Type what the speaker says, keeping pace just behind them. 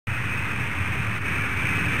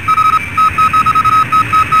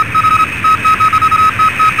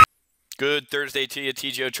Good Thursday to you,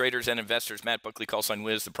 TGO traders and investors. Matt Buckley, call sign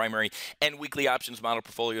Whiz, the primary and weekly options model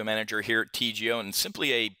portfolio manager here at TGO, and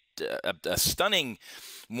simply a stunning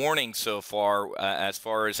morning so far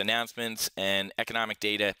as announcements and economic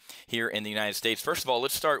data here in the United States. First of all,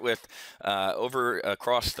 let's start with over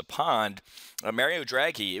across the pond. Mario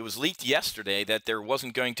Draghi, it was leaked yesterday that there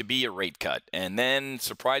wasn't going to be a rate cut, and then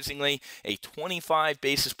surprisingly, a 25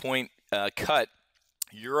 basis point cut.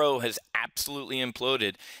 Euro has absolutely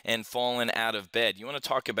imploded and fallen out of bed. You want to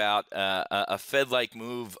talk about a Fed-like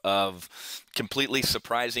move of completely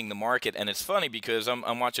surprising the market, and it's funny because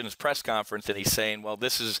I'm watching his press conference and he's saying, well,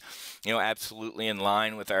 this is absolutely in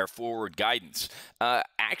line with our forward guidance.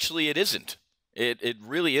 Actually, it isn't. It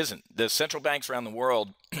really isn't. The central banks around the world,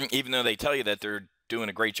 even though they tell you that they're doing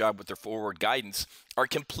a great job with their forward guidance, are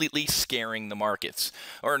completely scaring the markets,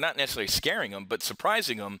 or not necessarily scaring them, but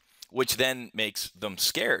surprising them, which then makes them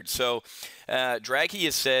scared. So Draghi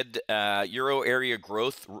has said euro area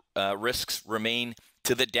growth risks remain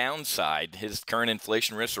to the downside. His current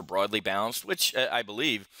inflation risks are broadly balanced, which I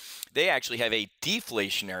believe they actually have a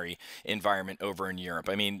deflationary environment over in Europe.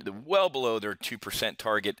 I mean, well below their 2%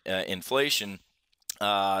 target inflation.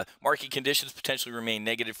 Market conditions potentially remain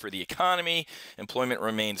negative for the economy. Employment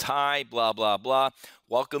remains high, blah, blah, blah.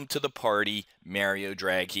 Welcome to the party, Mario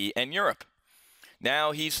Draghi and Europe.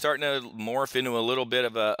 Now he's starting to morph into a little bit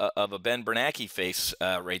of a Ben Bernanke face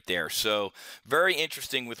right there. So very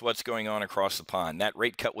interesting with what's going on across the pond. That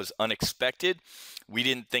rate cut was unexpected. We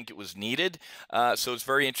didn't think it was needed. So it's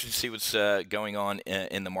very interesting to see what's going on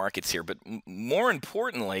in the markets here. But more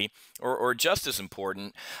importantly, or just as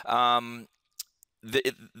important, the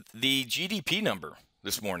GDP number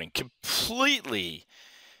this morning completely.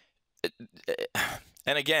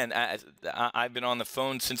 And again, I've been on the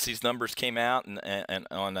phone since these numbers came out and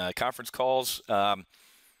on conference calls.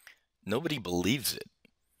 Nobody believes it.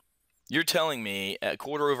 You're telling me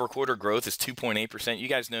quarter-over-quarter growth is 2.8%. You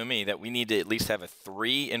guys know me that we need to at least have a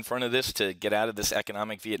 3 in front of this to get out of this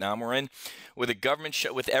economic Vietnam we're in. With a government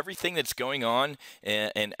with everything that's going on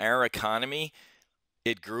in our economy,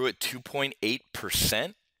 it grew at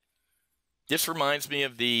 2.8%. This reminds me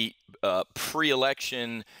of the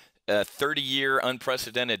pre-election 30-year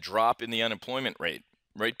unprecedented drop in the unemployment rate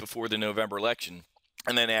right before the November election.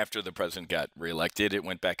 And then after the president got reelected, it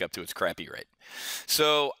went back up to its crappy rate.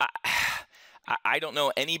 So I don't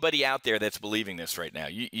know anybody out there that's believing this right now.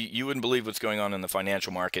 You wouldn't believe what's going on in the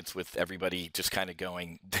financial markets with everybody just kind of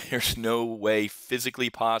going, there's no way physically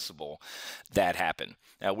possible that happened.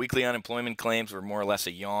 Now, weekly unemployment claims were more or less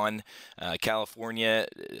a yawn. California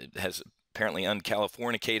has apparently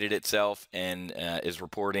uncalifornicated itself and is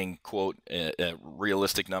reporting, quote,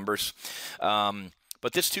 realistic numbers.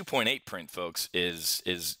 But this 2.8 print, folks,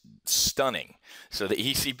 is stunning. So the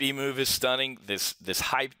ECB move is stunning. This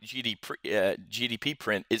high GDP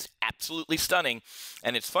print is absolutely stunning.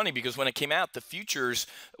 And it's funny because when it came out, the futures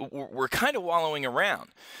were kind of wallowing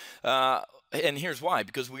around. And here's why,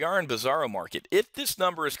 because we are in bizarro market. If this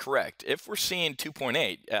number is correct, if we're seeing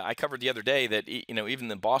 2.8, I covered the other day that even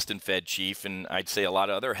the Boston Fed chief, and I'd say a lot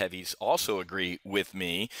of other heavies also agree with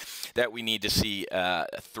me that we need to see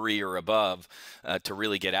 3 or above to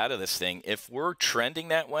really get out of this thing. If we're trending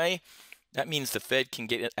that way, that means the Fed can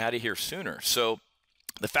get out of here sooner. So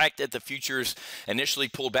the fact that the futures initially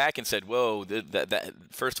pulled back and said, whoa,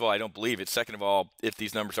 first of all, I don't believe it. Second of all, if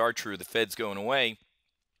these numbers are true, the Fed's going away.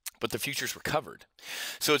 But the futures recovered.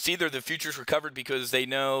 So it's either the futures recovered because they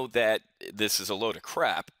know that this is a load of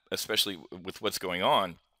crap, especially with what's going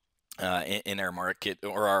on in our market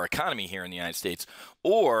or our economy here in the United States,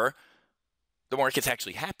 or the market's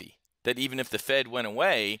actually happy that even if the Fed went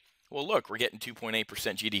away, well, look, we're getting 2.8%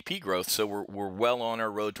 GDP growth, so we're well on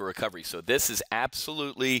our road to recovery. So this is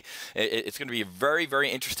absolutely, it's going to be a very,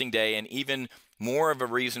 very interesting day, and even more of a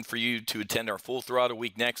reason for you to attend our full throttle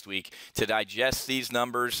week next week to digest these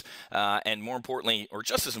numbers, and more importantly, or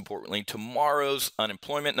just as importantly, tomorrow's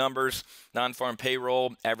unemployment numbers, non-farm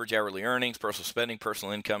payroll, average hourly earnings, personal spending,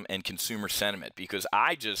 personal income, and consumer sentiment. Because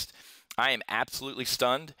I am absolutely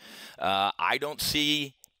stunned. I don't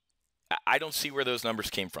see where those numbers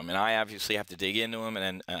came from, and I obviously have to dig into them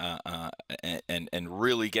and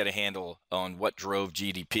really get a handle on what drove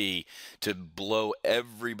GDP to blow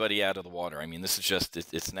everybody out of the water. I mean, this is just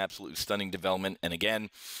it's an absolutely stunning development. And again,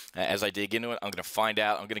 as I dig into it, I'm going to find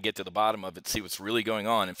out. I'm going to get to the bottom of it, see what's really going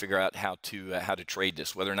on, and figure out how to trade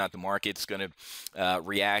this. Whether or not the market's going to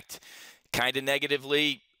react kind of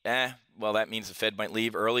negatively, well, that means the Fed might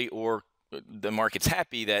leave early, or the market's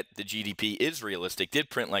happy that the GDP is realistic, did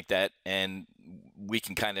print like that, and we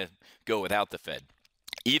can kind of go without the Fed.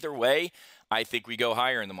 Either way, I think we go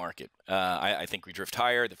higher in the market. I think we drift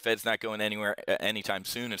higher. The Fed's not going anywhere anytime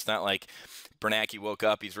soon. It's not like Bernanke woke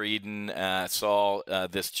up, he's reading, saw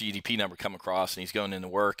this GDP number come across, and he's going into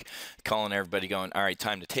work, calling everybody going, all right,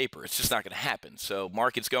 time to taper. It's just not going to happen. So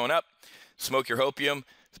market's going up. Smoke your hopium.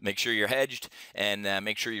 Make sure you're hedged, and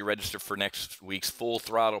make sure you register for next week's Full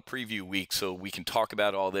Throttle Preview Week so we can talk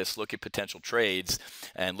about all this, look at potential trades,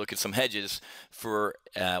 and look at some hedges for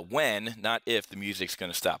when, not if, the music's going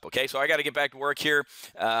to stop. Okay, so I got to get back to work here.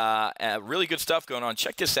 Really good stuff going on.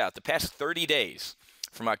 Check this out. The past 30 days,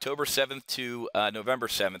 from October 7th to November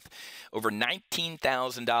 7th, over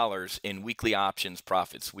 $19,000 in weekly options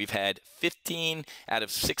profits. We've had 15 out of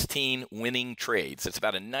 16 winning trades. That's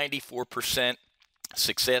about a 94%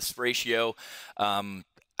 success ratio.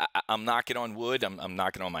 I'm knocking on wood. I'm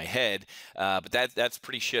knocking on my head, but that's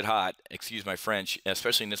pretty shit hot. Excuse my French,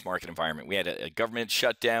 especially in this market environment. We had a government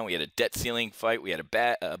shutdown. We had a debt ceiling fight. We had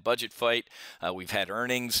a budget fight. We've had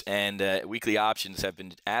earnings, and weekly options have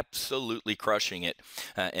been absolutely crushing it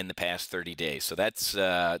in the past 30 days. So that's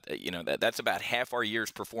that's about half our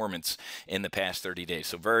year's performance in the past 30 days.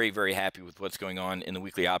 So very, very happy with what's going on in the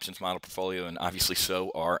weekly options model portfolio, and obviously so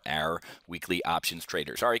are our weekly options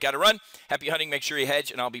traders. All right, got to run. Happy hunting. Make sure you hedge,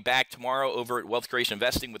 and I'll be back tomorrow over at Wealth Creation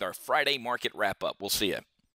Investing with our Friday market wrap-up. We'll see you.